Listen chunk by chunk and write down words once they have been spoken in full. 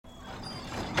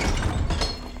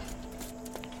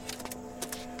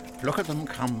Look at them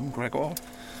come, Gregor.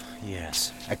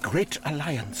 Yes. A great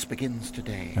alliance begins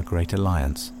today. A great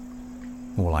alliance?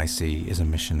 All I see is a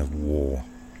mission of war.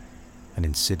 An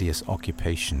insidious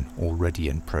occupation already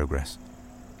in progress.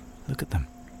 Look at them.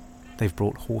 They've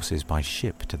brought horses by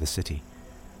ship to the city.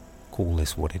 Call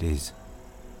this what it is.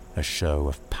 A show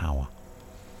of power.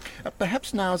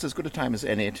 Perhaps now's as good a time as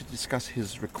any to discuss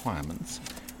his requirements.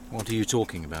 What are you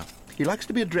talking about? He likes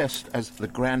to be addressed as the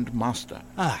Grand Master.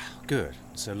 Ah, good.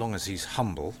 So long as he's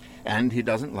humble. And he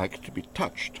doesn't like to be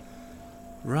touched.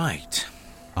 Right.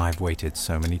 I've waited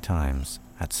so many times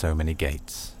at so many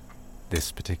gates.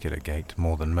 This particular gate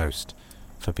more than most,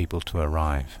 for people to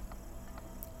arrive.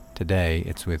 Today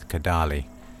it's with Kadali,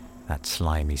 that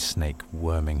slimy snake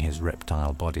worming his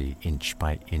reptile body inch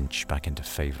by inch back into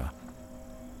favour.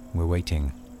 We're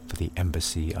waiting for the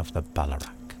embassy of the Ballarak.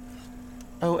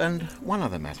 Oh, and one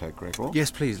other matter, Gregor.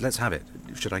 Yes, please, let's have it.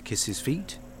 Should I kiss his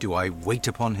feet? Do I wait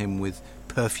upon him with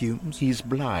perfumes? He's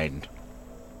blind.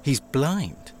 He's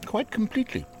blind? Quite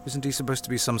completely. Isn't he supposed to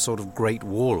be some sort of great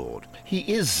warlord? He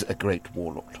is a great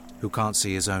warlord. Who can't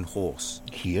see his own horse?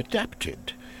 He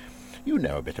adapted. You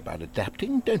know a bit about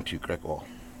adapting, don't you, Gregor?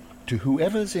 To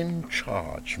whoever's in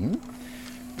charge,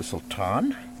 The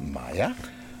Sultan, Maya,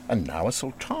 and now a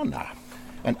Sultana.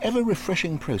 An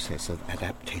ever-refreshing process of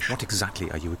adaptation. What exactly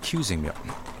are you accusing me of?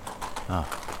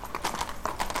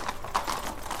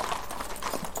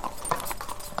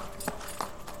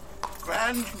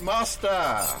 Grand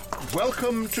Master,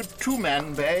 welcome to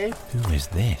Tumanbay. Who is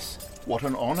this? What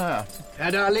an honor.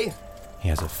 Kadali? He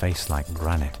has a face like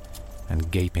granite,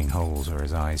 and gaping holes where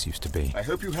his eyes used to be. I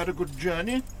hope you had a good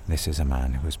journey. This is a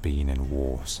man who has been in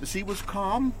wars. The sea was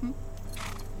calm.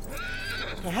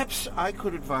 Perhaps I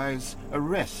could advise a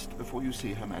rest before you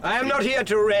see Her Majesty. I am not here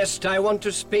to rest. I want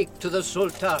to speak to the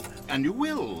Sultan. And you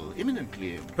will,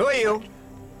 imminently. Who are you?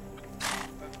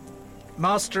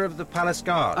 Master of the Palace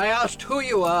Guard. I asked who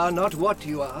you are, not what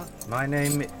you are. My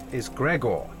name is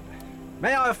Gregor.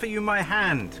 May I offer you my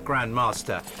hand, Grand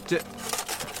Master, to...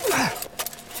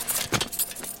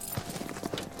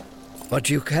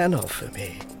 What you can offer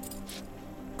me,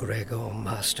 Gregor,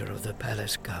 Master of the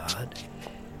Palace Guard,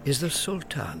 is the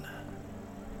Sultana.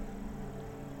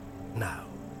 Now.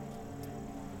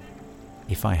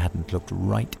 If I hadn't looked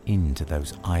right into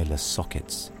those eyeless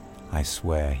sockets, I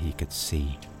swear he could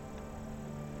see.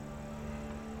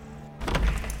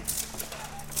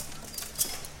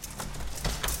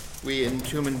 We in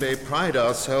Tumanbay pride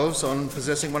ourselves on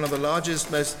possessing one of the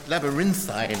largest, most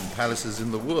labyrinthine palaces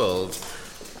in the world.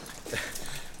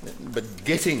 But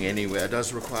getting anywhere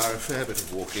does require a fair bit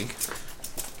of walking.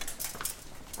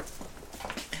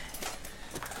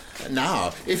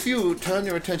 Now, if you turn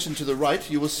your attention to the right,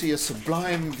 you will see a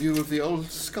sublime view of the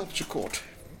old sculpture court.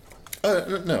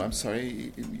 No, I'm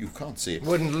sorry, you can't see it.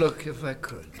 Wouldn't look if I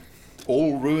could.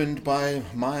 All ruined by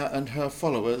Maya and her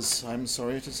followers, I'm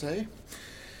sorry to say.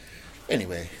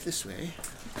 Anyway, this way.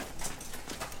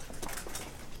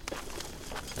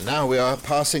 And now we are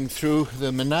passing through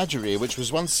the menagerie, which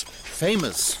was once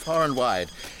famous far and wide.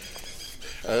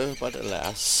 Oh, but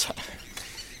alas,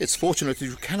 it's fortunate that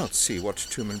you cannot see what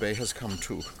Tumanbay has come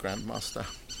to, Grand Master.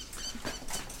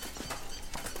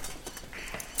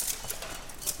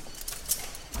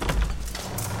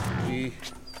 We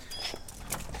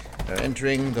are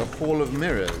entering the Hall of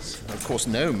Mirrors. Of course,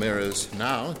 no mirrors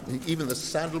now. Even the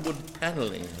sandalwood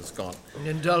panelling has gone. An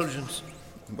indulgence.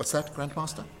 What's that, Grand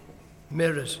Master?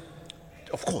 Mirrors.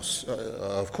 Of course,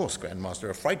 Grand Master.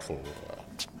 A frightful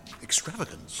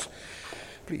extravagance.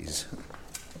 Please.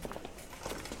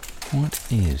 What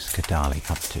is Kadali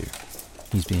up to?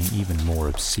 He's being even more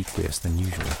obsequious than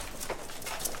usual.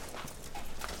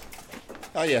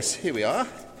 Ah, yes, here we are.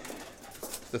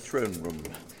 The throne room.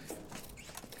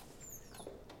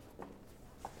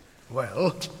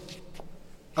 Well,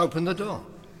 open the door.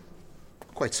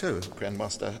 Quite so, Grand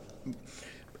Master.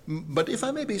 But if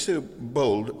I may be so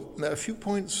bold, a few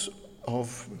points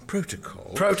of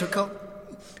protocol. Protocol?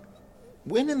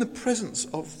 When in the presence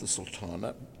of the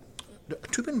Sultana,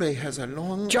 Tumanbay has a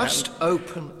long... Just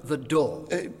open the door.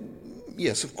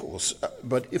 Yes, of course.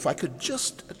 But if I could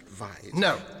just advise...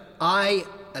 No, I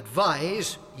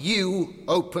advise you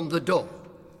open the door.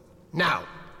 Now.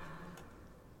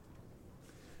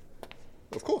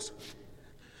 Of course.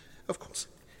 Of course.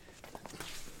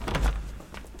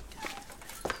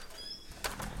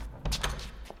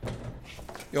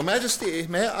 Your Majesty,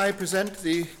 may I present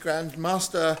the Grand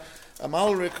Master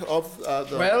Amalric of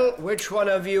the... Well, which one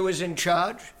of you is in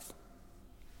charge?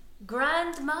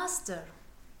 Grand Master,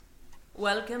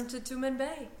 welcome to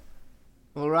Tumanbay.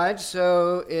 All right,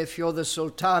 so if you're the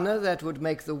Sultana, that would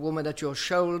make the woman at your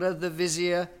shoulder the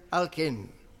Vizier Alkin.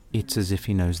 It's as if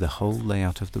he knows the whole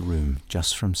layout of the room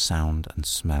just from sound and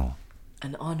smell.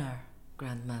 An honor,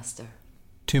 Grand Master.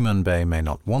 Tumanbay may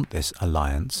not want this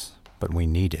alliance, but we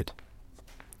need it.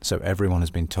 So everyone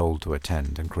has been told to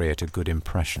attend and create a good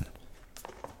impression.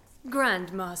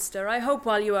 Grand Master, I hope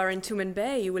while you are in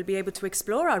Tumanbay you will be able to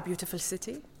explore our beautiful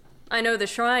city. I know the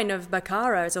shrine of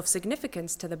Bakara is of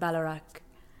significance to the Balarak.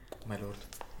 My lord,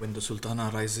 when the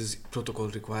Sultana rises, protocol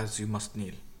requires you must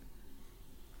kneel.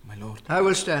 My lord. I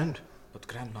will stand. But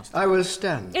Grand Master. I will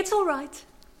stand. It's all right.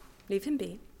 Leave him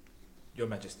be. Your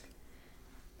Majesty.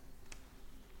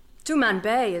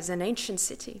 Tumanbay is an ancient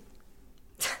city.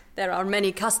 There are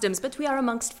many customs, but we are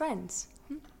amongst friends.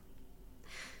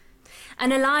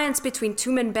 An alliance between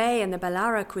Tumanbay and the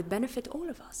Balarak would benefit all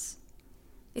of us.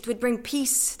 It would bring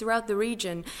peace throughout the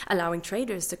region, allowing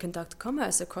traders to conduct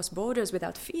commerce across borders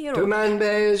without fear.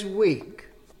 Tumanbay is weak.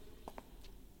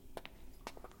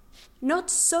 Not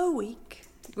so weak,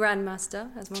 Grand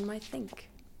Master, as one might think.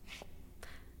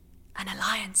 An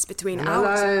alliance between An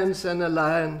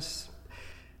alliance.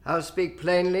 I'll speak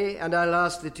plainly, and I'll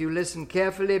ask that you listen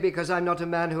carefully, because I'm not a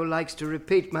man who likes to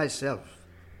repeat myself.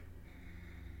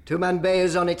 Tumanbay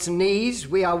is on its knees.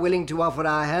 We are willing to offer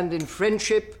our hand in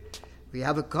friendship. We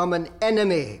have a common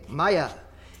enemy, Maya.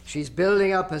 She's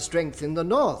building up her strength in the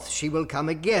north. She will come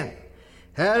again.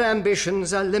 Her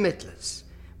ambitions are limitless.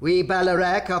 We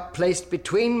Balarak are placed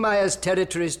between Maya's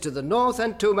territories to the north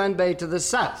and Tumanbay to the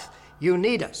south. You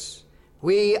need us.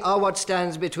 We are what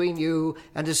stands between you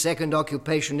and a second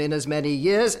occupation in as many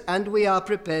years, and we are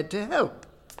prepared to help.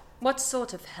 What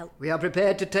sort of help? We are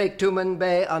prepared to take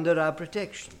Tumanbay under our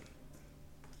protection.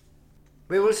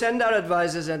 We will send our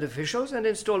advisors and officials and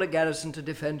install a garrison to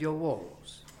defend your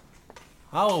walls.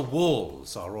 Our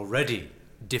walls are already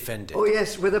defended. Oh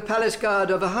yes, with a palace guard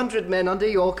of 100 men under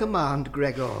your command,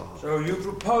 Gregor. So you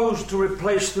propose to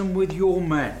replace them with your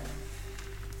men?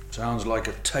 Sounds like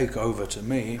a takeover to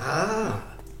me. Ah,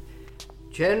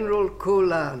 General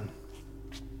Kulan.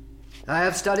 I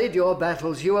have studied your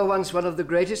battles. You were once one of the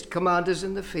greatest commanders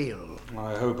in the field.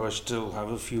 I hope I still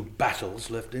have a few battles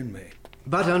left in me.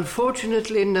 But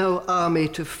unfortunately no army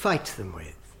to fight them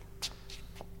with.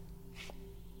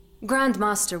 Grand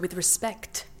Master, with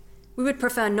respect, we would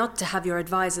prefer not to have your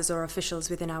advisors or officials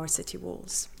within our city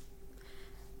walls.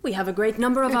 We have a great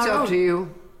number of our own. It's up to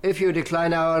you. If you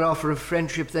decline our offer of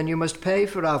friendship, then you must pay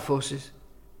for our forces.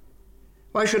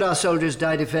 Why should our soldiers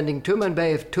die defending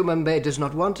Tumanbay if Tumanbay does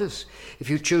not want us? If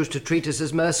you choose to treat us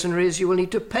as mercenaries, you will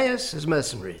need to pay us as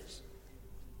mercenaries.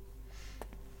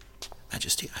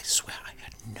 Majesty, I swear I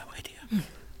had no idea.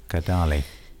 Kadali,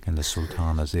 in the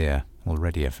Sultana's ear,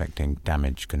 already affecting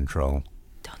damage control.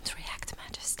 Don't react,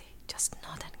 Majesty. Just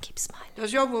nod and keep smiling.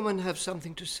 Does your woman have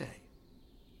something to say?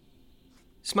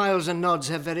 Smiles and nods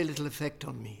have very little effect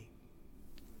on me.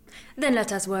 Then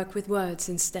let us work with words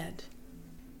instead.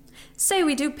 Say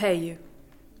we do pay you.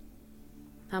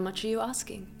 How much are you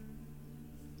asking?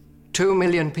 2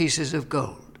 million pieces of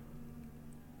gold.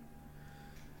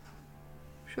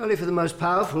 Surely for the most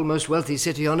powerful, most wealthy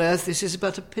city on earth, this is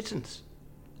but a pittance.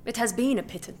 It has been a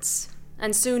pittance,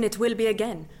 and soon it will be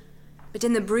again. But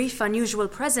in the brief, unusual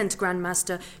present, Grand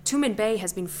Master, Tumanbay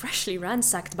has been freshly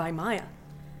ransacked by Maya.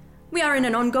 We are in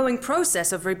an ongoing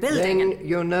process of rebuilding. Then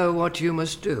you know what you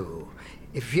must do.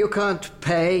 If you can't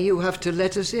pay, you have to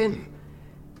let us in.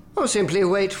 Or simply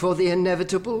wait for the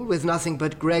inevitable with nothing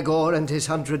but Gregor and his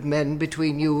 100 men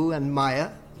between you and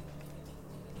Maya.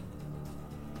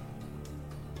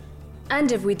 And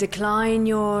if we decline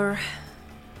your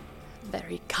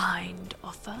very kind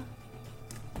offer?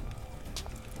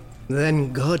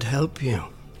 Then God help you.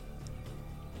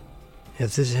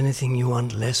 If there's anything you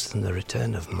want less than the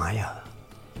return of Maya,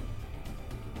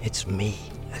 it's me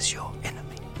as your enemy.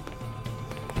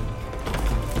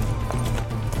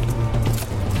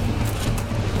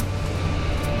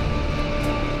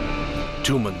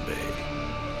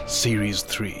 Tumanbay, Series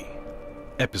 3,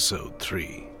 Episode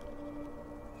 3,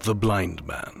 The Blind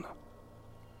Man,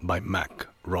 by Mac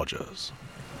Rogers.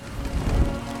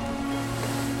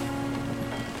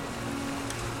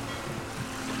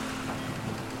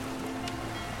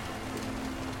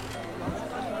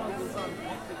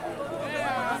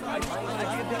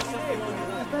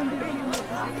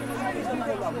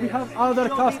 We have other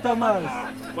customers.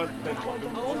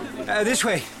 This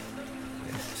way.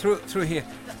 Through here.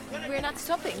 We're not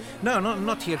stopping. No,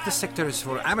 not here. This sector is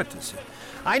for amateurs.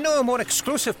 I know a more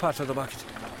exclusive part of the market.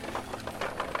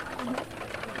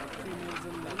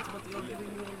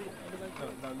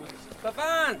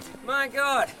 Papant! My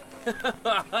God!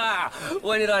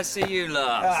 When did I see you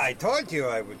last? I told you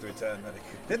I would return,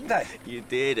 didn't I? You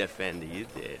did, Effendi, you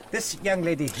did. This young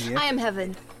lady here... I am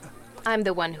Heaven. I'm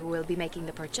the one who will be making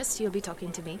the purchase. You'll be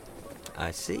talking to me.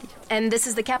 I see. And this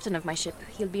is the captain of my ship.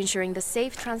 He'll be ensuring the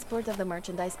safe transport of the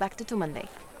merchandise back to Tumanbay.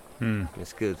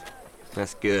 That's good.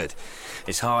 That's good.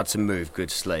 It's hard to move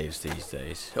good slaves these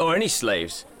days. Or any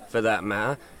slaves, for that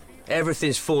matter.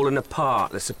 Everything's fallen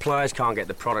apart. The suppliers can't get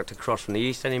the product across from the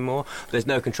east anymore. There's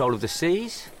no control of the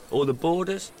seas or the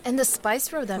borders. And the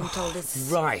spice road, I'm told, is...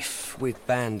 Rife with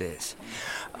bandits.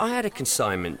 I had a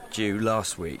consignment due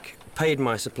last week. Paid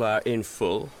my supplier in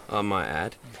full, I might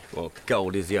add. Well,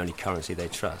 gold is the only currency they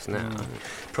trust now.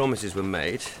 Promises were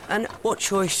made. And what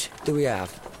choice do we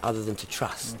have other than to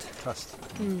trust? Trust.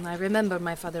 I remember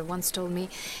my father once told me,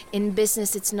 in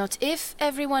business it's not if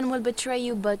everyone will betray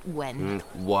you, but when.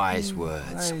 Wise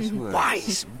words.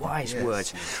 Wise Yes.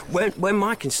 words. When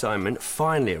my consignment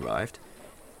finally arrived,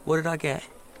 what did I get?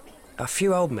 A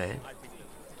few old men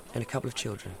and a couple of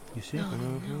children. You see?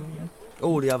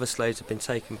 All the other slaves have been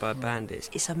taken by bandits.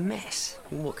 It's a mess.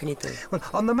 What can you do? Well,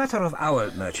 on the matter of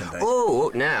our merchandise...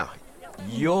 Oh, now,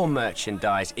 your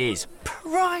merchandise is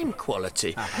prime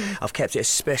quality. I've kept it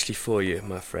especially for you,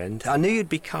 my friend. I knew you'd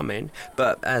be coming,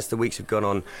 but as the weeks have gone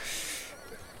on,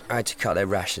 I had to cut their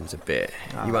rations a bit.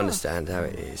 You understand how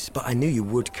it is. But I knew you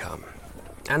would come.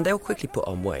 And they'll quickly put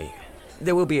on weight.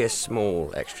 There will be a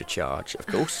small extra charge, of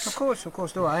course. Of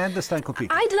course. No, I understand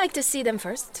completely. I'd like to see them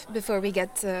first, before we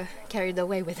get carried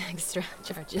away with extra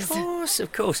charges.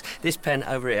 Of course. This pen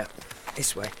over here.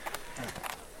 This way.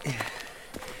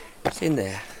 It's in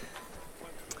there.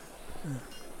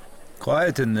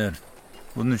 Quiet in there,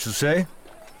 wouldn't you say?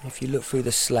 If you look through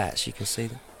the slats, you can see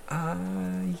them.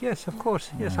 Yes, of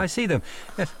course. Yes, I see them.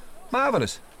 Yes,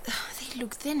 marvellous. They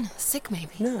look thin, sick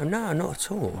maybe. No, not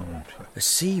at all. A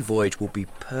sea voyage will be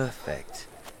perfect.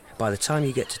 By the time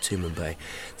you get to Tumanbay,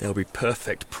 they'll be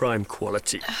perfect prime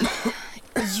quality.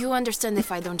 You understand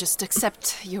if I don't just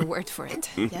accept your word for it,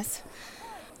 yes?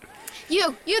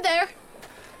 You there!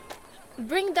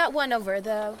 Bring that one over,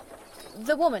 the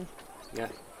woman. Yeah.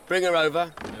 Bring her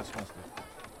over. Yes,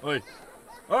 master.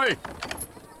 Oi!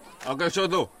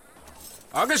 Agashodo!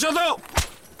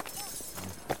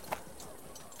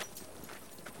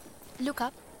 Look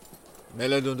up.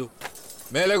 Meledundu.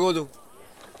 Melegodu.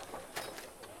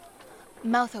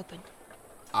 Mouth open.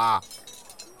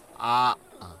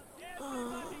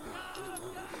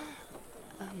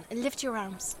 Lift your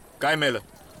arms. Kai melo.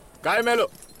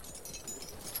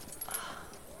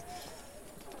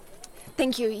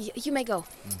 Thank you. You may go.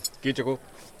 Kichiko.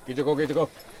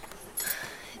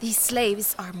 These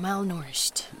slaves are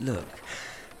malnourished. Look,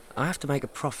 I have to make a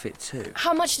profit too.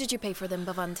 How much did you pay for them,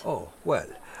 Bavand? Oh, well,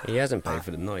 he hasn't paid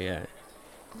for them, not yet.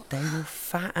 They will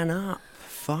fatten up.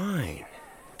 Fine.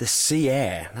 The sea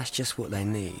air, that's just what they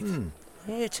need.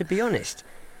 Yeah, to be honest,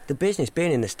 the business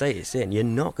being in the state it's in, you're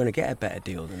not going to get a better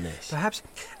deal than this. Perhaps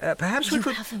you we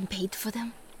could... haven't paid for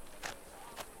them?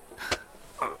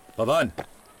 Bavan,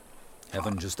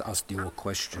 Heaven just asked you a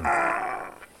question.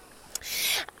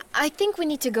 I think we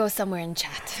need to go somewhere and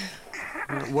chat.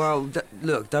 Well,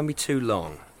 look, don't be too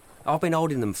long. I've been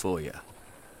holding them for you.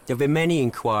 There have been many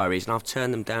inquiries and I've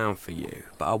turned them down for you,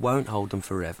 but I won't hold them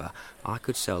forever. I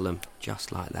could sell them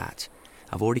just like that.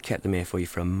 I've already kept them here for you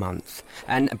for a month.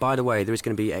 And by the way, there is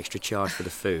going to be extra charge for the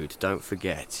food, don't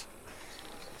forget.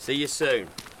 See you soon.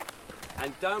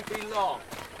 And don't be long.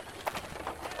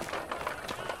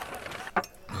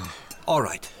 All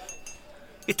right.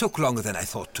 It took longer than I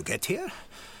thought to get here.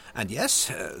 And yes,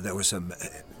 there were some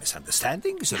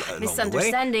misunderstandings along the way.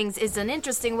 Misunderstandings is an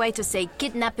interesting way to say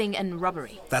kidnapping and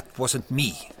robbery. That wasn't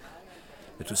me.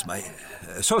 It was my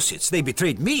associates. They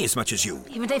betrayed me as much as you.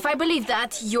 Even if I believe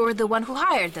that, you're the one who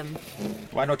hired them.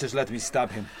 Why not just let me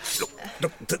stab him?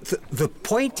 Look, the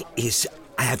point is,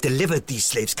 I have delivered these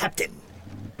slaves, Captain.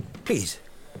 Please.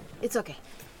 It's okay.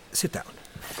 Sit down.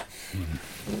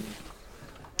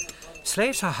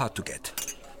 Slaves are hard to get.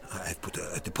 I've put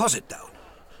a deposit down.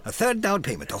 A third down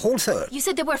payment, a whole third. You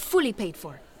said they were fully paid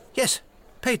for. Yes,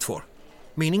 paid for.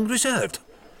 Meaning reserved.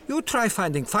 You try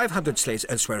finding 500 slaves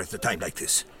elsewhere at a time like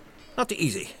this. Not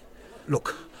easy.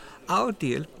 Look, our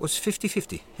deal was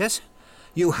 50-50, yes?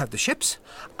 You have the ships,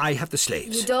 I have the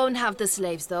slaves. You don't have the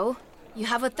slaves, though. You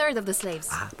have a third of the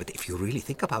slaves. But if you really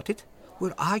think about it,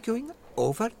 we're arguing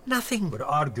over nothing. We're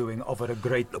arguing over a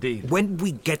great deal. When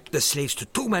we get the slaves to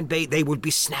Tumanbay, they will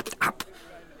be snapped up.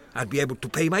 I'll be able to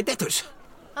pay my debtors.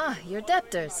 Your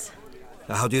debtors.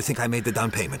 How do you think I made the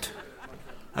down payment?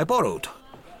 I borrowed.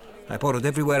 I borrowed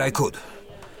everywhere I could.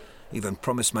 Even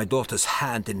promised my daughter's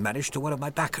hand in marriage to one of my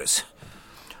backers.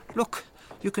 Look,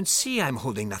 You can see I'm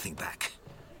holding nothing back.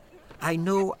 I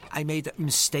know I made a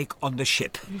mistake on the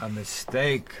ship. A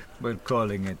mistake, we're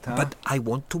calling it, huh? But I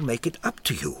want to make it up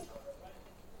to you.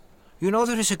 You know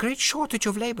there is a great shortage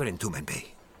of labor in Tumanbay.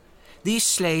 These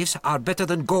slaves are better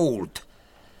than gold.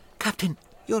 Captain,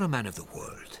 you're a man of the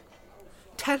world.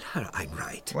 Tell her I'm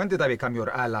right. When did I become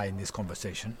your ally in this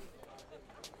conversation?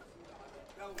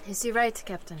 Is he right,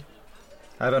 Captain?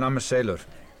 Evan, I'm a sailor.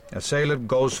 A sailor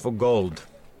goes for gold.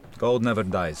 Gold never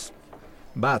dies.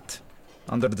 But,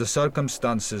 under the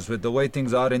circumstances, with the way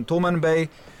things are in Tumanbay,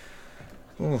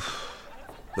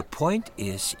 the point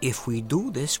is, if we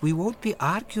do this, we won't be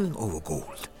arguing over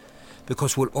gold.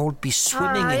 Because we'll all be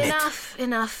swimming in it.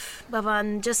 Enough,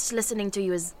 Baban. Just listening to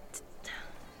you is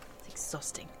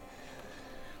exhausting.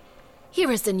 Here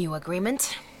is the new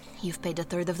agreement. You've paid a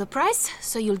third of the price,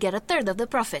 so you'll get a third of the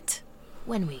profit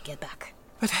when we get back.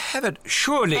 But Heaven,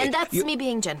 surely... And that's me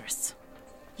being generous.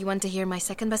 You want to hear my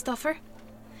second best offer?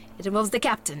 It involves the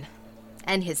captain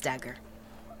and his dagger.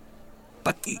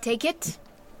 But... Take it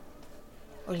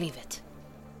or leave it.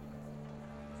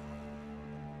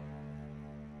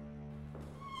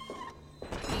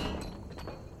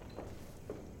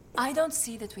 I don't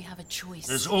see that we have a choice.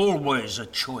 There's always a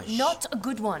choice. Not a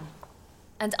good one.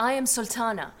 And I am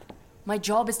Sultana. My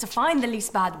job is to find the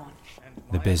least bad one.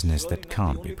 The business that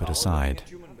can't be put aside.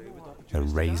 The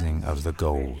raising of the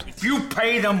gold. If you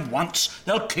pay them once,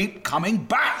 they'll keep coming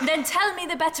back. Then tell me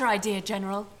the better idea,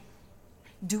 General.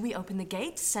 Do we open the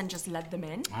gates and just let them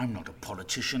in? I'm not a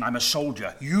politician, I'm a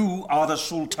soldier. You are the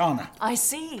Sultana. I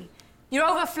see. You're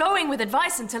overflowing with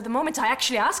advice until the moment I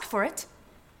actually ask for it.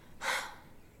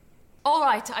 All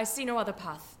right, I see no other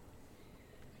path.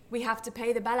 We have to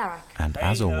pay the Balarak. And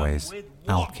as always,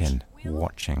 Alkin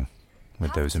watching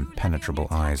with those impenetrable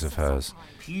eyes of hers.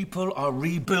 People are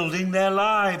rebuilding their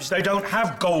lives. They don't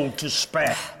have gold to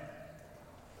spare.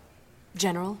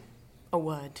 General, a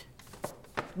word.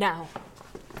 Now.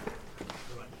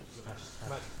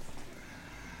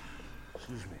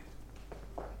 Excuse me.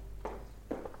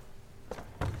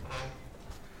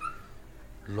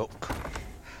 Look,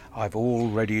 I've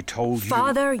already told you...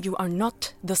 Father, you are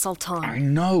not the Sultan. I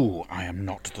know I am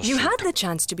not the Sultan. You had the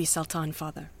chance to be Sultan,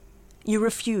 Father. You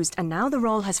refused, and now the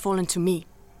role has fallen to me.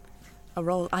 A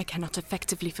role I cannot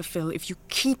effectively fulfill if you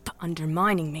keep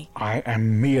undermining me. I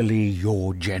am merely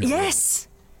your general. Yes!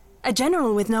 A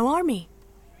general with no army.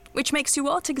 Which makes you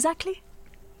what, exactly?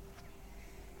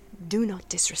 Do not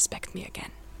disrespect me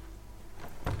again.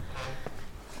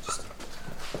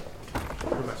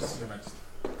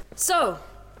 So,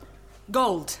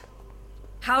 gold.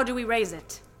 How do we raise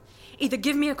it? Either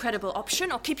give me a credible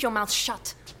option or keep your mouth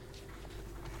shut.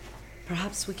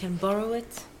 Perhaps we can borrow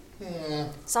it?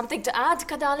 Something to add,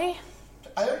 Kadali?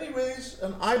 I only raise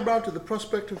an eyebrow to the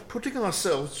prospect of putting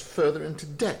ourselves further into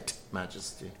debt,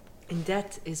 Majesty. In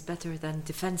debt is better than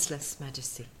defenseless,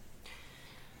 Majesty.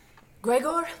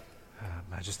 Gregor?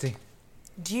 Majesty?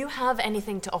 Do you have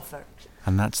anything to offer?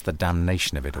 And that's the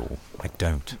damnation of it all. I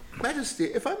don't. Majesty,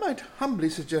 if I might humbly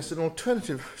suggest an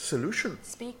alternative solution.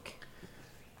 Speak.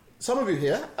 Some of you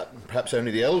here, perhaps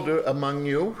only the elder among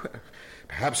you,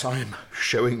 perhaps I'm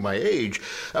showing my age,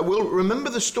 will remember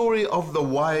the story of the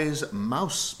wise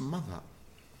mouse mother.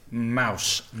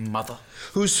 Mouse mother?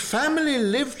 Whose family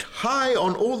lived high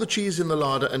on all the cheese in the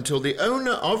larder until the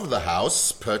owner of the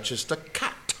house purchased a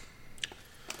cat.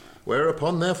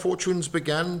 Whereupon their fortunes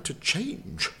began to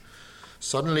change.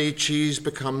 Suddenly cheese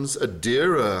becomes a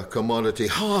dearer commodity,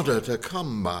 harder to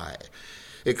come by.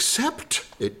 Except,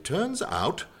 it turns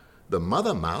out, the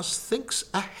mother mouse thinks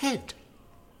ahead.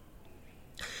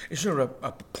 Is there a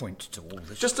point to all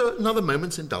this? Just another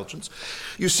moment's indulgence.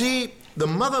 You see, the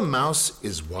mother mouse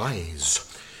is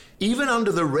wise. Even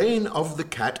under the reign of the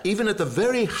cat, even at the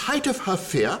very height of her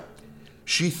fear,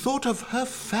 she thought of her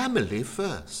family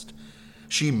first.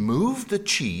 She moved the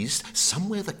cheese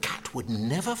somewhere the cat would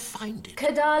never find it.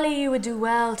 Kadali, you would do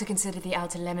well to consider the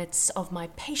outer limits of my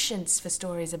patience for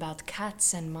stories about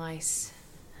cats and mice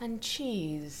and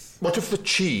cheese. What if the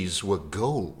cheese were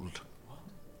gold?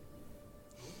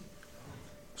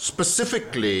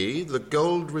 Specifically, the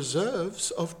gold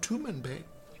reserves of Tumanbay.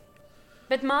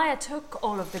 But Maya took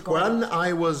all of the gold. When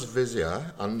I was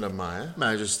vizier under Maya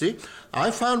Majesty,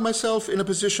 I found myself in a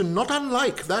position not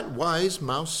unlike that wise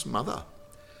mouse mother.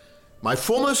 My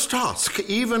foremost task,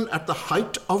 even at the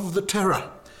height of the terror,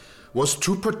 was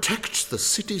to protect the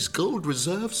city's gold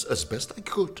reserves as best I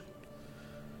could.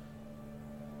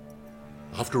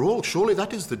 After all, surely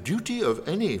that is the duty of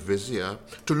any vizier,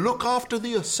 to look after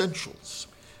the essentials.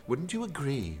 Wouldn't you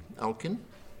agree, Alkin?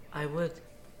 I would.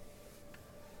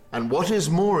 And what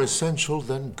is more essential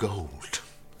than gold?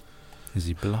 Is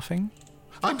he bluffing?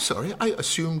 I'm sorry, I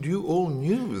assumed you all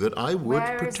knew that I would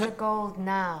Where protect... is the gold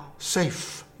now?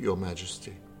 Safe, Your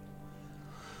Majesty.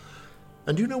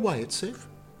 And do you know why it's safe?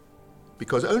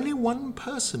 Because only one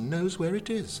person knows where it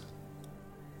is.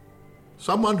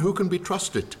 Someone who can be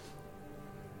trusted.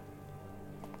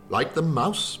 Like the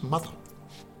Mouse Mother.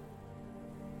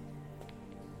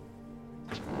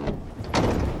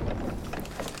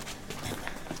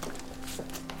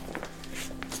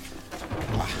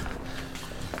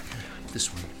 This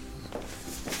one.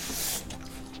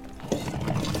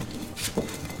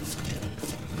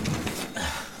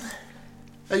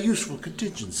 A useful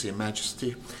contingency,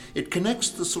 Majesty. It connects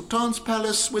the Sultan's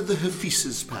palace with the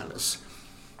Hafiz's palace.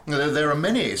 There are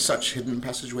many such hidden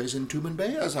passageways in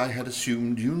Tumanbay, as I had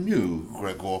assumed you knew,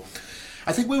 Gregor.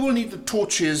 I think we will need the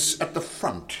torches at the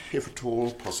front, if at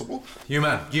all possible. You,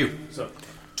 man, you. Sir.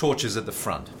 Torches at the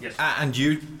front. Yes. And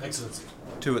you? Excellency.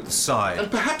 2 at the side.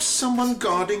 And perhaps someone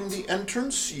guarding the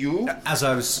entrance, you? As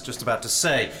I was just about to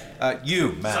say,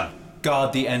 you, man, Sir.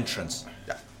 Guard the entrance.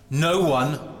 No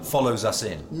one follows us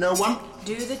in. No one?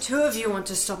 Do the 2 of you want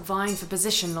to stop vying for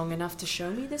position long enough to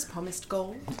show me this promised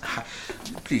gold?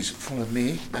 Please follow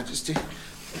me, Majesty.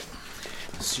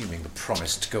 Assuming the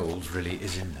promised gold really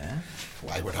is in there.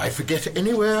 Why would I forget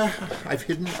anywhere? I've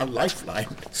hidden a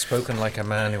lifeline. Spoken like a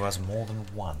man who has more than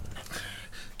one.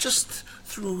 Just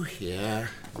through here,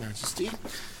 Majesty.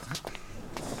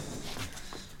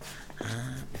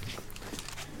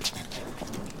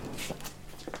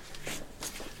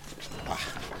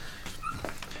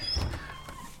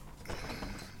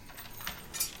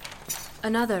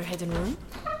 Another hidden room?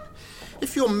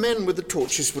 If your men with the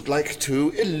torches would like to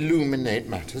illuminate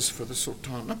matters for the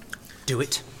Sultana. Do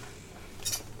it.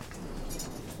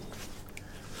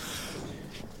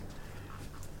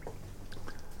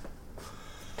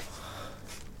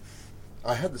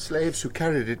 I had the slaves who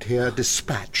carried it here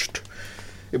dispatched.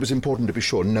 It was important to be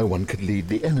sure no one could lead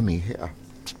the enemy here.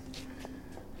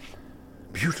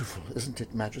 Beautiful, isn't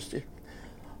it, Majesty?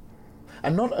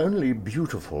 And not only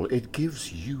beautiful, it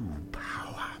gives you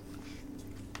power.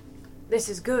 This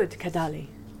is good, Kadali.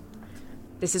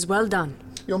 This is well done.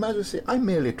 Your Majesty, I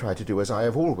merely try to do as I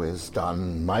have always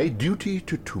done, my duty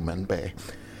to Tumanbay.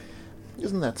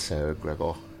 Isn't that so,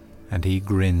 Gregor? And he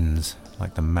grins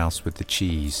like the mouse with the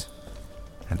cheese.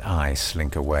 And I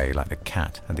slink away like the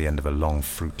cat at the end of a long,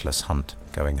 fruitless hunt,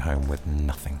 going home with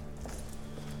nothing.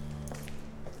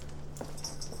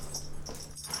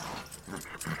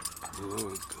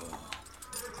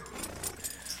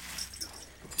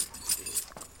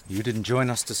 You didn't join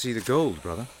us to see the gold,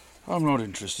 brother. I'm not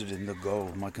interested in the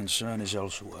gold. My concern is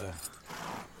elsewhere.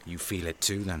 You feel it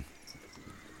too, then?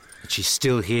 That she's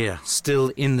still here,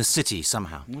 still in the city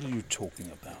somehow. What are you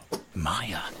talking about?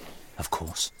 Maya, of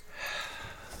course.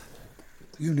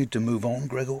 You need to move on,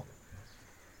 Gregor.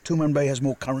 Tumanbay has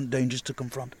more current dangers to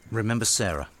confront. Remember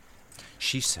Sarah?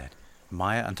 She said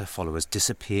Maya and her followers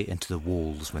disappear into the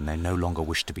walls when they no longer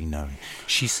wish to be known.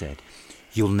 She said,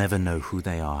 you'll never know who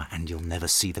they are and you'll never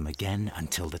see them again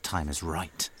until the time is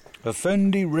right.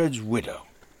 Effendi Red's widow.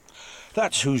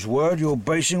 That's whose word you're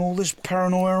basing all this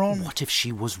paranoia on? What if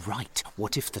she was right?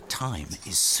 What if the time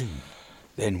is soon?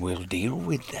 Then we'll deal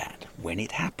with that when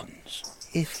it happens.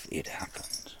 If it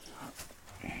happens.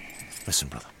 Listen,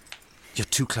 brother. You're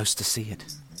too close to see it.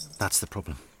 That's the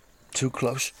problem. Too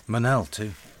close? Manel,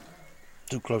 too.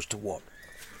 Too close to what?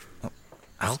 Oh,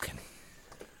 Alkin.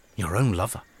 Your own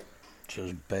lover.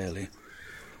 Just barely.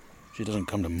 She doesn't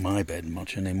come to my bed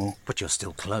much anymore. But you're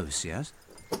still close, yes?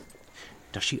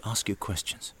 Does she ask you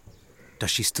questions? Does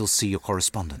she still see your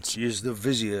correspondence? She is the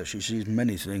vizier. She sees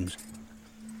many things.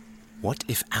 What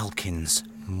if Alkin's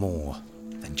more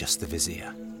than just the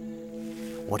vizier?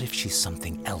 What if she's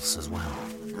something else as well?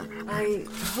 I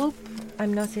hope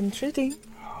I'm not intruding.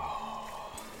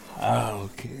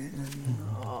 Alkin.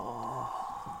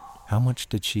 How much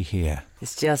did she hear?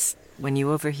 It's just, when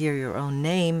you overhear your own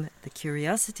name, the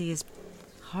curiosity is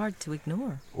hard to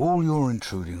ignore. All you're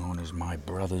intruding on is my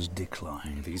brother's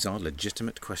decline. These are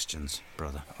legitimate questions,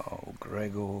 brother. Oh,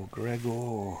 Gregor.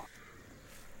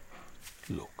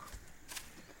 Look,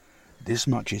 this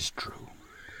much is true.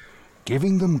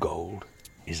 Giving them gold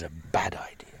is a bad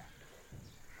idea.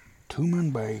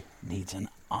 Tumanbay needs an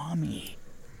army.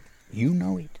 You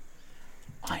know it.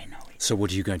 I know it. So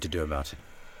what are you going to do about it?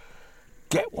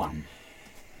 Get one.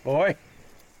 Boy.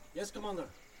 Yes, Commander.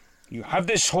 You have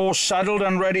this horse saddled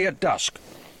and ready at dusk.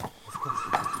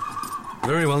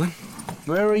 Very well, then.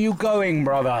 Where are you going,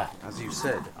 brother? As you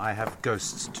said, I have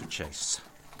ghosts to chase.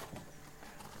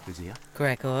 Vizier?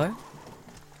 Gregor?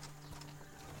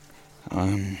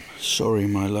 I'm sorry,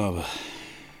 my love.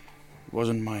 It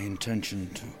wasn't my intention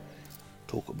to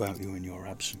talk about you in your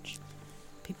absence.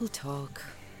 People talk.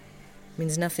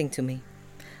 Means nothing to me.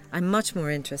 I'm much more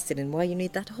interested in why you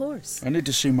need that horse. I need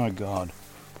to see my guard.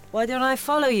 Why don't I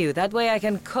follow you? That way I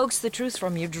can coax the truth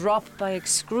from you drop by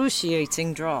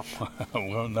excruciating drop.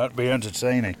 Won't that be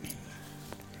entertaining?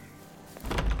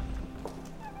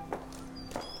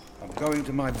 I'm going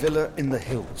to my villa in the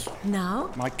hills.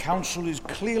 Now? My counsel is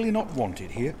clearly not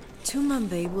wanted here.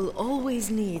 Tumanbay will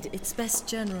always need its best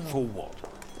general. For what?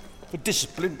 For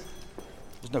discipline?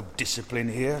 There's no discipline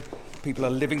here. People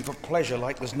are living for pleasure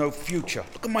like there's no future.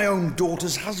 Look at my own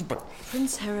daughter's husband.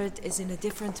 Prince Herod is in a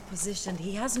different position.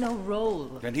 He has no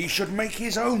role. Then he should make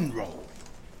his own role.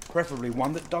 Preferably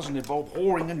one that doesn't involve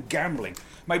whoring and gambling.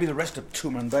 Maybe the rest of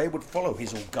Tumanbay would follow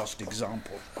his august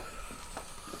example.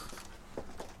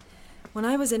 When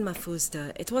I was in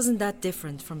Mafuzda, it wasn't that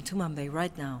different from Tumanbay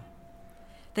right now.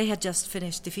 They had just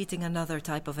finished defeating another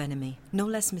type of enemy, no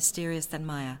less mysterious than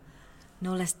Maya,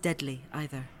 no less deadly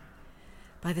either.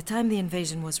 By the time the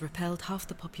invasion was repelled, half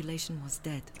the population was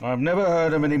dead. I've never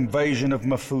heard of an invasion of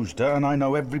Mafuzda, and I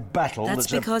know every battle That's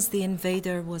because the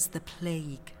invader was the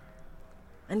plague.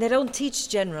 And they don't teach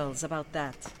generals about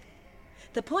that.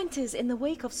 The point is, in the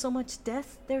wake of so much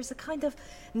death, there's a kind of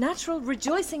natural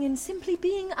rejoicing in simply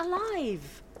being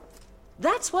alive.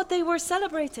 That's what they were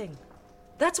celebrating.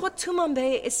 That's what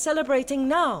Tumanbay is celebrating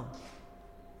now.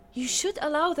 You should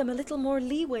allow them a little more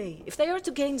leeway. If they are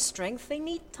to gain strength, they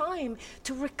need time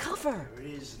to recover. There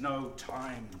is no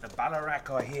time. The Balarak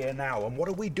are here now, and what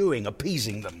are we doing,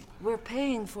 appeasing them? We're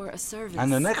paying for a service.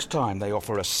 And the next time they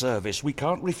offer a service, we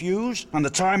can't refuse? And the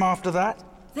time after that?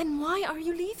 Then why are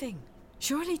you leaving?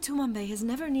 Surely Tumanbay has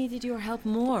never needed your help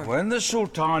more. When the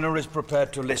Sultana is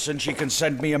prepared to listen, she can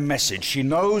send me a message. She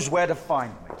knows where to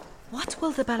find me. What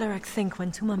will the Balarak think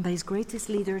when Tumanbay's greatest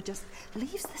leader just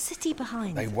leaves the city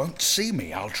behind? They won't see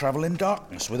me. I'll travel in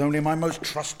darkness with only my most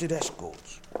trusted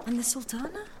escorts. And the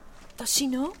Sultana? Does she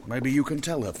know? Maybe you can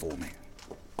tell her for me.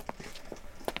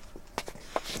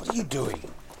 What are you doing?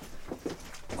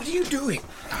 What are you doing?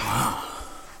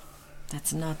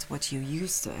 That's not what you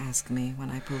used to ask me when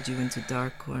I pulled you into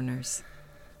dark corners.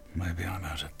 Maybe I'm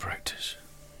out of practice.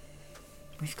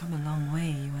 We've come a long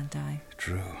way, you and I.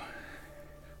 True.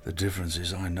 The difference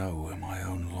is I know where my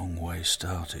own long way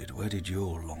started. Where did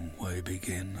your long way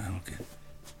begin,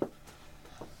 Alkin?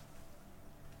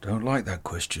 Don't like that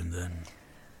question, then.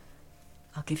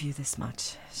 I'll give you this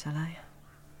much, shall I?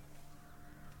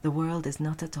 The world is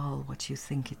not at all what you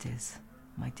think it is,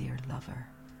 my dear lover.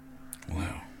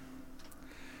 Well,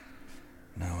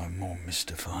 now I'm more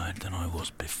mystified than I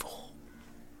was before.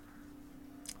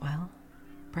 Well,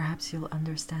 perhaps you'll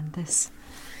understand this.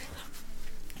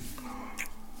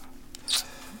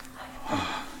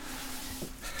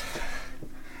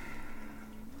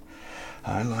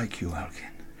 I like you,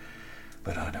 Alkin,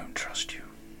 but I don't trust you.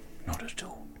 Not at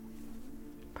all.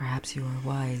 Perhaps you are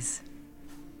wise.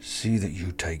 See that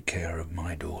you take care of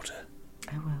my daughter.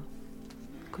 I will.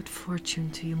 Good fortune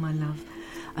to you, my love.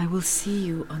 I will see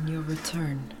you on your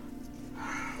return.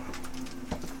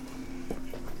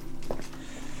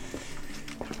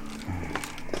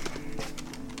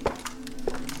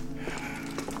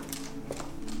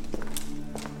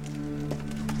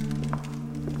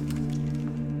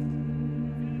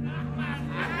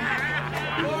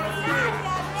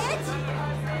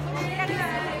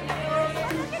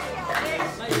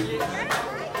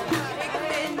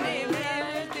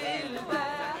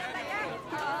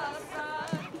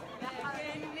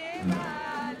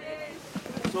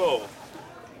 So,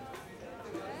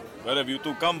 where have you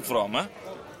two come from, huh?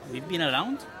 We've been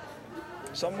around.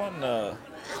 Someone,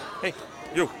 Hey,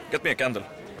 you, get me a candle.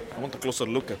 I want a closer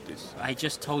look at this. I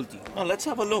just told you. Oh, let's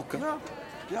have a look.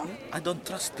 Yeah. I don't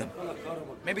trust them.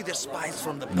 Maybe they're spies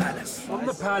from the palace. From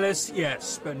the palace,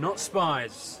 yes, but not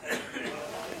spies.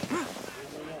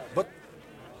 But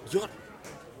you're...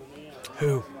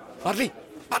 Who? Bartley!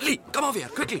 Bartley! Come over here,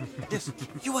 quickly! Yes,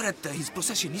 you were at his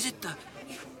procession. Is it...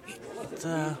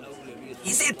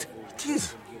 Is it? It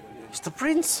is. It's the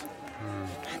prince.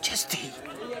 Majesty!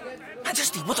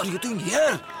 Majesty, what are you doing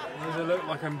here? What does it look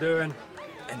like I'm doing?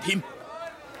 And him?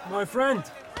 My friend,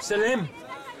 Selim.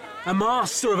 A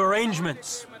master of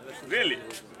arrangements. Really?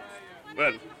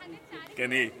 Well,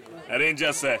 can he arrange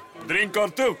us a drink or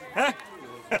two, huh?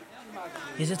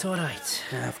 Is it all right?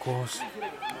 Yeah, of course.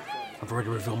 I've already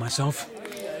revealed myself.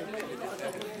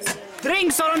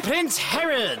 Drinks on Prince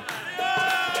Herod!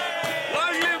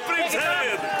 Long live Prince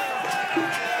Herod!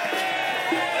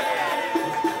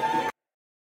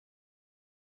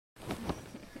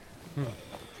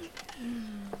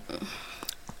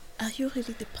 Are you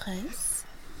really the prince?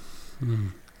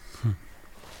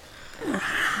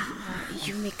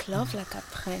 You make love like a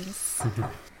prince.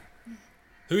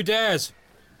 Who dares?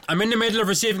 I'm in the middle of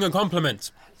receiving a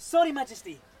compliment. Sorry,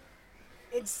 Majesty.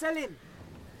 It's Selim.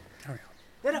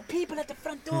 There are people at the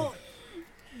front door.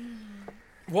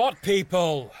 What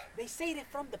people? They say they're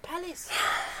from the palace.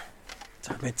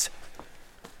 Damn it.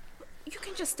 You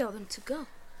can just tell them to go,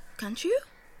 can't you?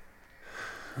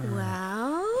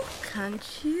 Well,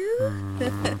 can't you?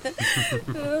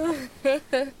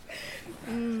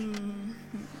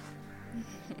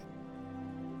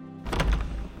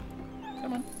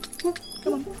 Come on.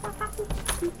 Come on.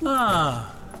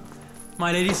 Ah,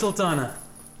 my Lady Sultana.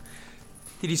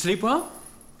 Did you sleep well?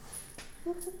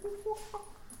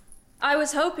 I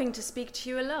was hoping to speak to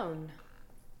you alone.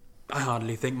 I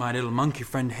hardly think my little monkey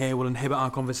friend here will inhibit our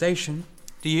conversation.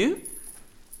 Do you?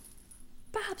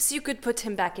 Perhaps you could put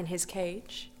him back in his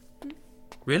cage.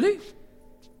 Really?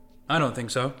 I don't think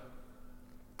so.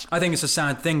 I think it's a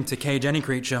sad thing to cage any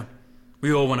creature.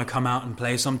 We all want to come out and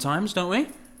play sometimes, don't we?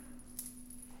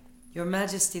 Your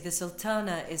Majesty, the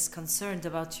Sultana is concerned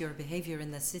about your behavior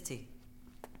in the city.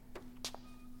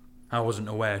 I wasn't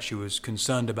aware she was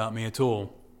concerned about me at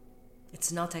all.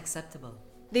 It's not acceptable.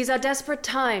 These are desperate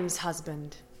times,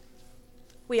 husband.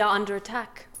 We are under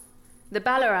attack. The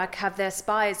Balarak have their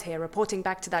spies here reporting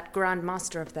back to that Grand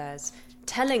Master of theirs,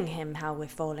 telling him how we're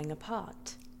falling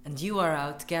apart. And you are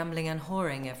out gambling and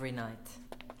whoring every night.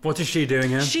 What is she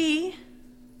doing here? She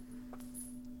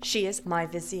is my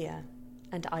vizier,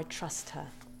 and I trust her.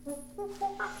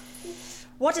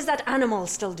 What is that animal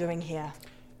still doing here?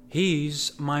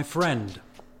 He's my friend.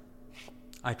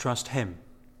 I trust him.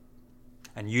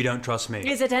 And you don't trust me.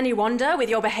 Is it any wonder with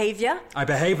your behavior? I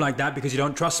behave like that because you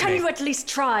don't trust me. Can you at least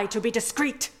try to be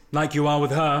discreet? Like you are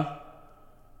with her.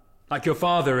 Like your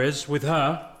father is with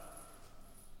her.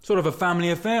 Sort of a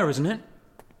family affair, isn't it?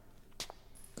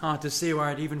 Hard to see where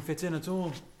I'd even fit in at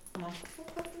all. Come on.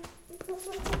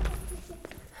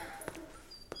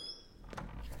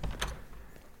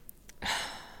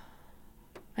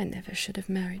 I never should have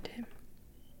married him.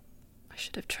 I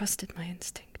should have trusted my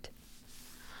instinct.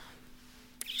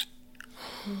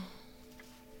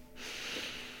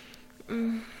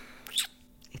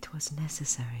 It was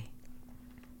necessary.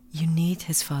 You need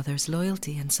his father's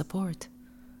loyalty and support.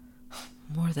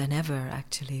 More than ever,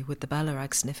 actually, with the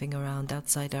Balarak sniffing around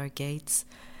outside our gates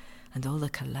and all the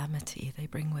calamity they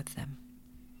bring with them.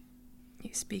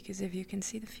 You speak as if you can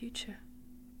see the future.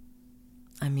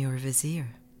 I'm your vizier.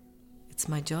 It's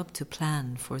my job to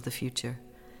plan for the future,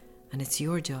 and it's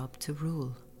your job to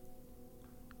rule.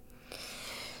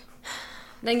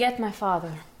 Then get my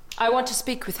father. I want to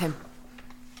speak with him.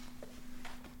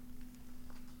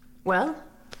 Well?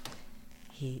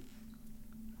 He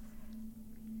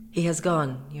has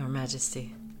gone, Your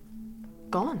Majesty.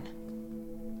 Gone?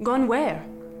 Gone where?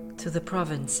 To the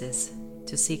provinces,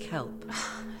 to seek help.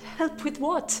 Help with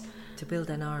what? To build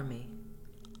an army.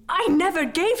 I never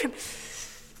gave him...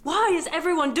 Why is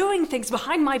everyone doing things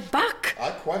behind my back?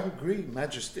 I quite agree,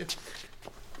 Majesty.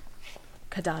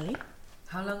 Kadali?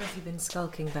 How long have you been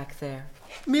skulking back there?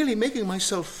 Merely making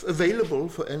myself available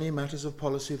for any matters of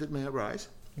policy that may arise.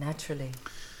 Naturally.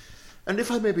 And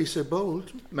if I may be so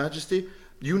bold, Majesty,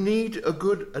 you need a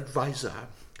good advisor.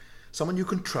 Someone you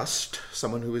can trust,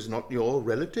 someone who is not your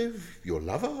relative, your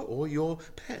lover, or your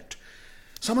pet.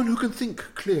 Someone who can think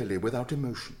clearly without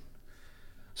emotion.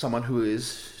 Someone who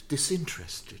is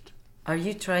disinterested. Are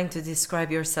you trying to describe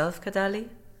yourself, Kadali?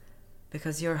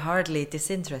 Because you're hardly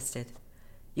disinterested.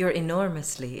 You're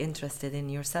enormously interested in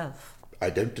yourself. I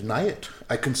don't deny it.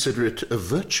 I consider it a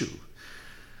virtue.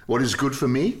 What is good for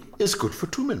me is good for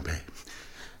Tumanbay.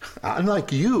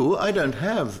 Unlike you, I don't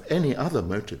have any other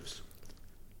motives.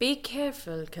 Be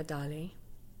careful, Kadali.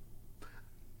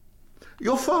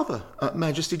 Your father,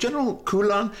 Majesty, General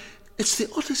Kulan, it's the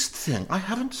oddest thing. I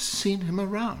haven't seen him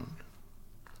around.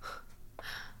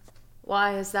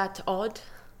 Why is that odd?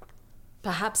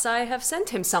 Perhaps I have sent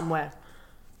him somewhere.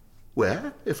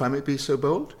 Where, if I may be so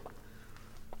bold?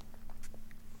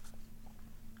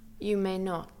 You may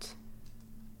not.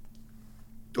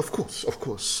 Of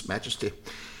course, Majesty.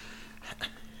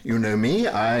 You know me,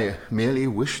 I merely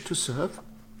wish to serve.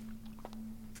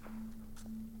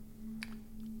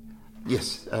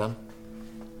 Yes,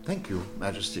 thank you,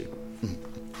 Majesty.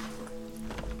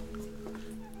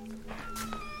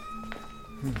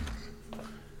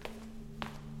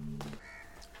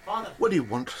 Father. What do you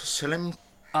want, Selim?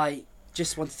 I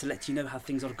just wanted to let you know how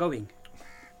things are going.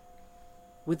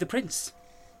 With the prince.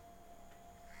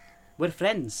 We're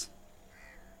friends.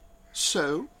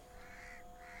 So?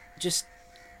 Just...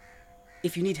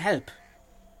 if you need help.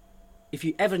 If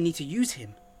you ever need to use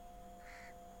him.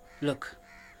 Look,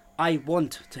 I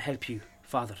want to help you,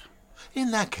 Father.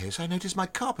 In that case, I notice my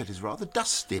carpet is rather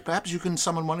dusty. Perhaps you can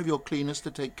summon one of your cleaners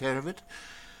to take care of it?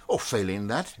 Or failing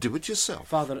that, do it yourself.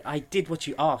 Father, I did what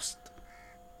you asked.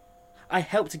 I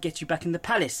helped to get you back in the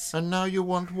palace. And now you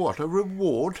want what? A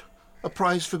reward? A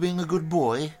prize for being a good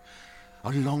boy?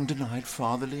 A long-denied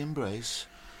fatherly embrace?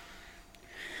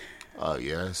 Oh,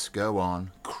 yes, go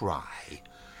on. Cry.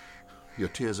 Your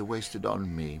tears are wasted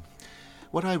on me.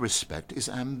 What I respect is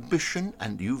ambition,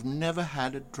 and you've never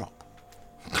had a drop.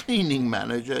 Cleaning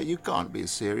manager, you can't be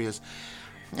serious.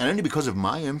 And only because of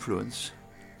my influence.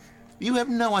 You have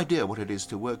no idea what it is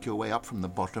to work your way up from the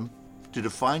bottom, to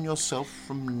define yourself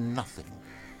from nothing.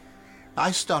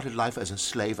 I started life as a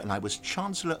slave, and I was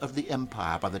Chancellor of the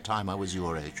Empire by the time I was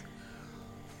your age.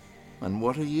 And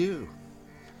what are you?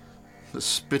 The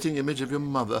spitting image of your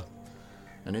mother,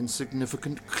 an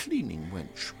insignificant cleaning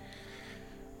wench.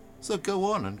 So go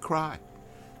on and cry.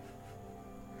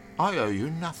 I owe you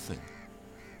nothing.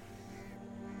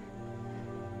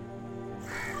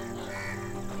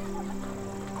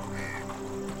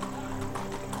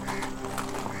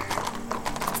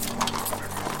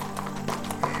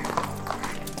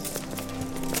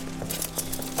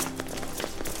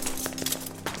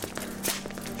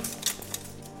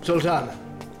 Sultana.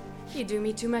 You do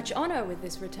me too much honor with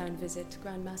this return visit,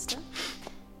 Grand Master.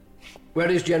 Where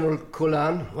is General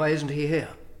Kulan? Why isn't he here?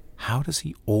 How does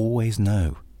he always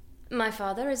know? My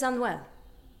father is unwell.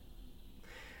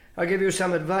 I'll give you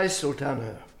some advice,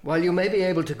 Sultana. While you may be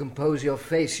able to compose your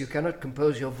face, you cannot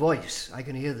compose your voice. I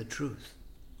can hear the truth.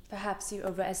 Perhaps you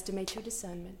overestimate your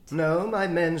discernment. No, my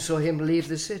men saw him leave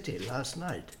the city last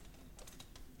night.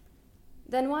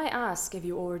 Then why ask if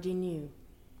you already knew?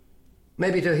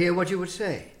 Maybe to hear what you would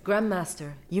say.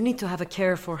 Grandmaster, you need to have a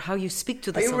care for how you speak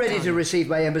to the Sultana. Are you ready to Sultana. receive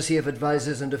my embassy of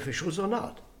advisors and officials or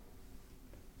not?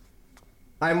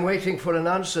 I'm waiting for an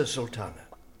answer, Sultana.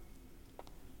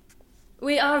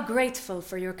 We are grateful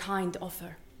for your kind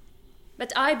offer.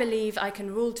 But I believe I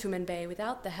can rule Tumanbay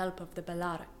without the help of the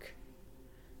Balarak.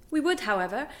 We would,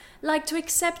 however, like to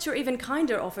accept your even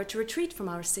kinder offer to retreat from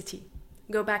our city,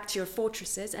 go back to your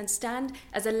fortresses, and stand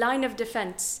as a line of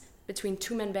defense between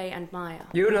Tumanbay and Maya.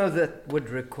 You know that would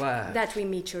require... That we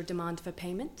meet your demand for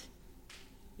payment?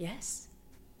 Yes.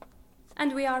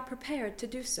 And we are prepared to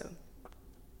do so.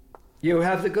 You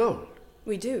have the gold?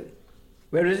 We do.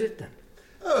 Where is it then?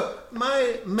 Oh,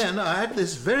 my men are at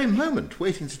this very moment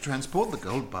waiting to transport the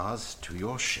gold bars to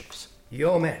your ships.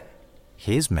 Your men?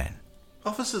 His men?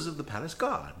 Officers of the Palace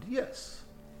Guard, yes.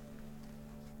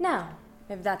 Now,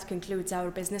 if that concludes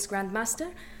our business, Grand Master,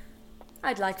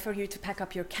 I'd like for you to pack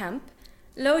up your camp,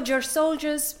 load your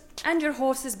soldiers and your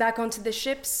horses back onto the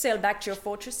ships, sail back to your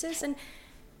fortresses, and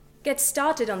get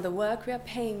started on the work we are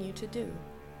paying you to do.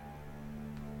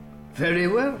 Very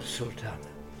well, Sultana.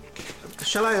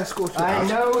 Shall I escort you I out?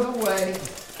 know the way.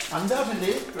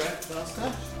 Undoubtedly, Grand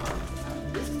Master.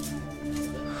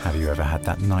 Have you ever had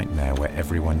that nightmare where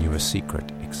everyone knew a secret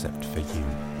except for you?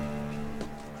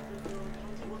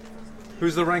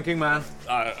 Who's the ranking man?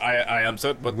 I am,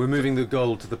 sir, but... We're moving the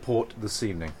gold to the port this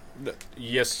evening.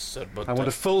 Yes, sir, but... I want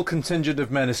a full contingent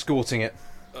of men escorting it.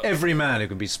 Every man who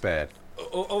can be spared.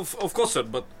 Of course, sir,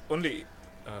 but only...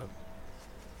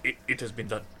 It has been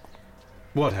done.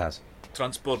 What has?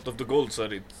 Transport of the gold,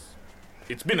 sir.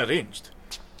 It's been arranged.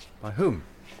 By whom?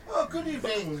 Oh, good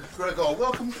evening, Gregor.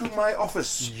 Welcome to my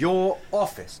office. Your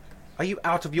office? Are you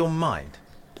out of your mind?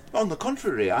 On the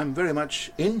contrary, I'm very much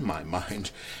in my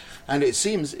mind. And it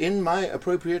seems in my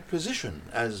appropriate position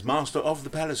as Master of the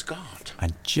Palace Guard.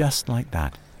 And just like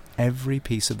that, every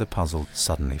piece of the puzzle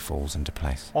suddenly falls into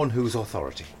place. On whose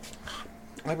authority?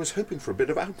 I was hoping for a bit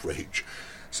of outrage.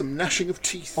 Some gnashing of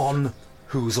teeth. On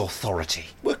whose authority?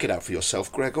 Work it out for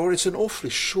yourself, Gregor. It's an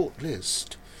awfully short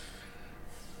list.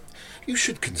 You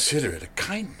should consider it a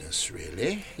kindness,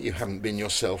 really. You haven't been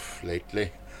yourself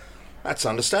lately. That's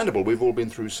understandable. We've all been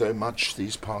through so much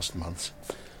these past months.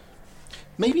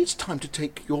 Maybe it's time to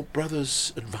take your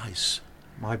brother's advice.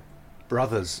 My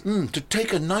brother's? To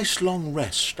take a nice long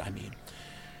rest, I mean.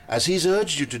 As he's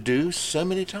urged you to do so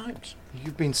many times.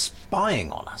 You've been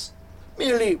spying on us.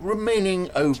 Merely remaining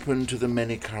open to the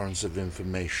many currents of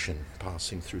information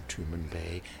passing through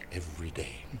Tumanbay every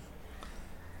day.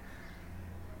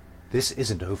 This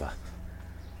isn't over.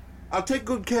 I'll take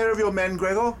good care of your men,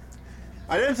 Gregor.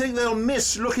 I don't think they'll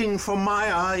miss looking for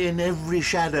Maya in every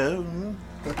shadow.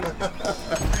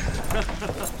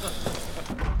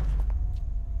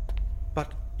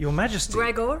 But, Your Majesty...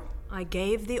 Gregor, I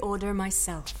gave the order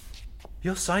myself.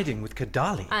 You're siding with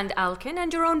Kadali. And Alkin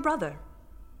and your own brother.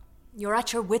 You're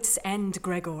at your wits' end,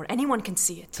 Gregor. Anyone can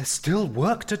see it. There's still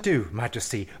work to do,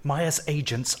 Majesty. Maya's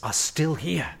agents are still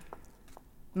here.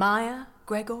 Maya,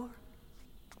 Gregor?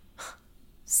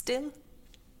 Still?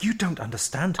 You don't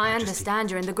understand, Majesty. I understand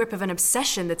you're in the grip of an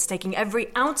obsession that's taking every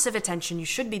ounce of attention you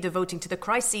should be devoting to the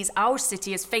crises our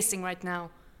city is facing right now.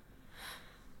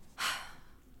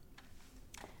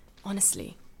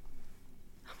 Honestly,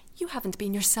 you haven't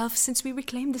been yourself since we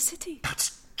reclaimed the city.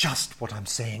 That's just what I'm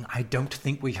saying. I don't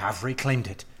think we have reclaimed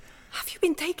it. Have you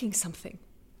been taking something?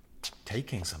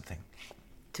 Taking something?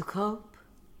 To cope.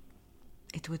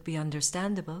 It would be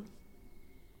understandable.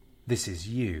 This is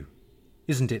you,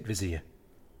 isn't it, Vizier?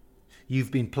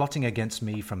 You've been plotting against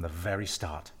me from the very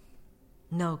start.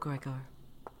 No, Gregor.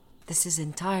 This is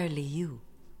entirely you.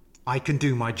 I can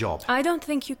do my job. I don't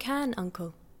think you can,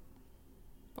 Uncle.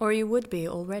 Or you would be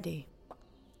already.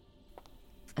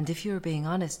 And if you're being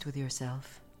honest with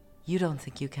yourself, you don't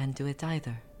think you can do it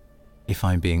either. If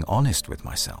I'm being honest with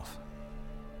myself,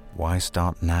 why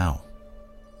start now?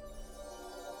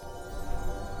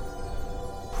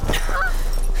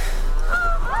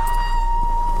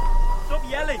 Stop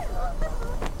yelling!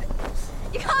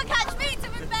 You can't catch me,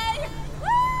 Tumanbay!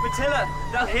 Matilda,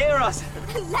 they'll hear us!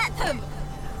 Let them!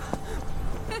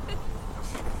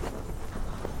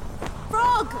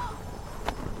 Frog!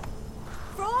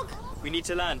 Frog? We need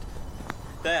to land.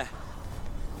 There.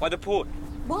 By the port.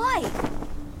 Why?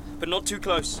 But not too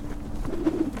close.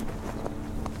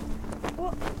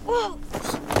 Whoa!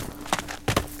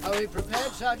 Are we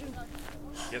prepared, Sergeant?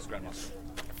 Yes, Grandmaster.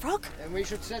 Frog? Then we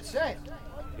should set sail.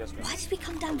 Yes, Why did we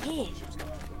come down here?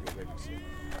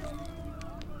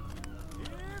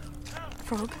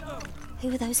 Frog, who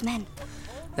are those men?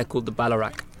 They're called the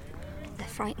Ballarak. They're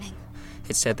frightening.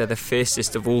 It's said they're the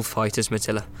fiercest of all fighters,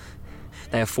 Matilda.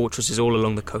 They have fortresses all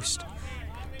along the coast.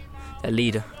 Their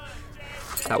leader,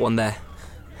 that one there,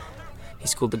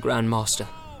 he's called the Grand Master.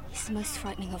 He's the most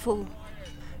frightening of all.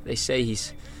 They say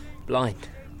he's blind.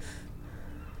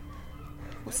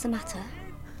 What's the matter?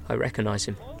 I recognise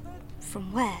him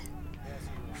From where?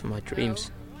 from my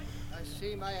dreams. I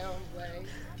see my own way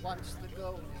once the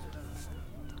goal is done.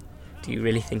 Do you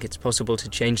really think it's possible to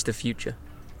change the future?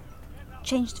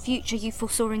 Change the future you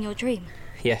foresaw in your dream?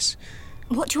 Yes.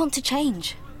 What do you want to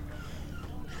change?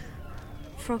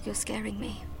 Frog, you're scaring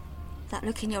me. That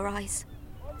look in your eyes,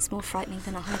 it's more frightening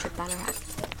than 100 Ballarak.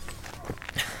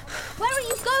 Where are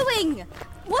you going?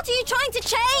 What are you trying to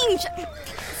change?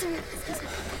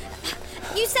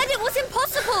 You said it was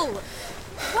impossible!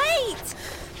 Wait!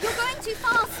 You're going too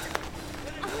fast!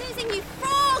 I'm losing you,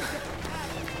 Frog!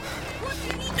 What do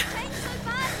you need to change so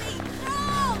badly?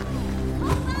 Frog!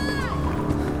 Come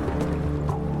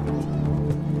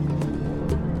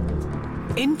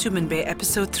back! In Tumanbay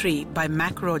Episode 3 by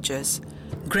Mac Rogers,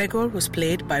 Gregor was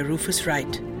played by Rufus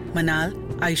Wright, Manal,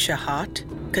 Aisha Hart,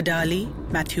 Kadali,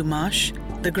 Matthew Marsh,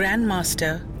 the Grand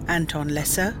Master, Anton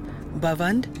Lesser,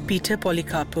 Bavand, Peter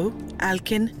Polycarpou,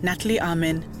 Alkin, Natalie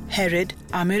Amin, Herod,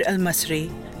 Amir Al-Masri,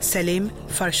 Selim,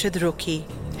 Farshad Roki,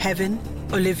 Heaven,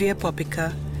 Olivia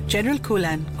Popica, General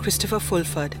Kulan, Christopher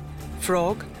Fulford,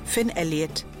 Frog, Finn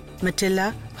Elliott,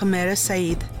 Matilda, Humera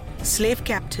Saeed, Slave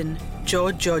Captain,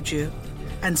 George Georgiou,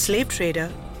 and Slave Trader,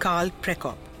 Karl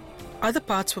Prekop. Other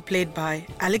parts were played by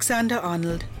Alexander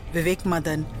Arnold, Vivek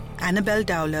Madan, Annabelle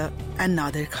Dowler, and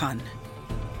Nadir Khan.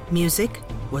 Music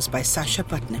was by Sasha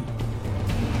Putnam.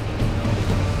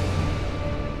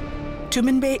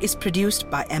 Tumanbay is produced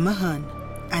by Emma Hearn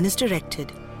and is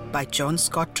directed by John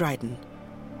Scott Dryden.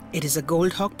 It is a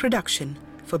Gold Hawk production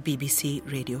for BBC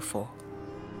Radio 4.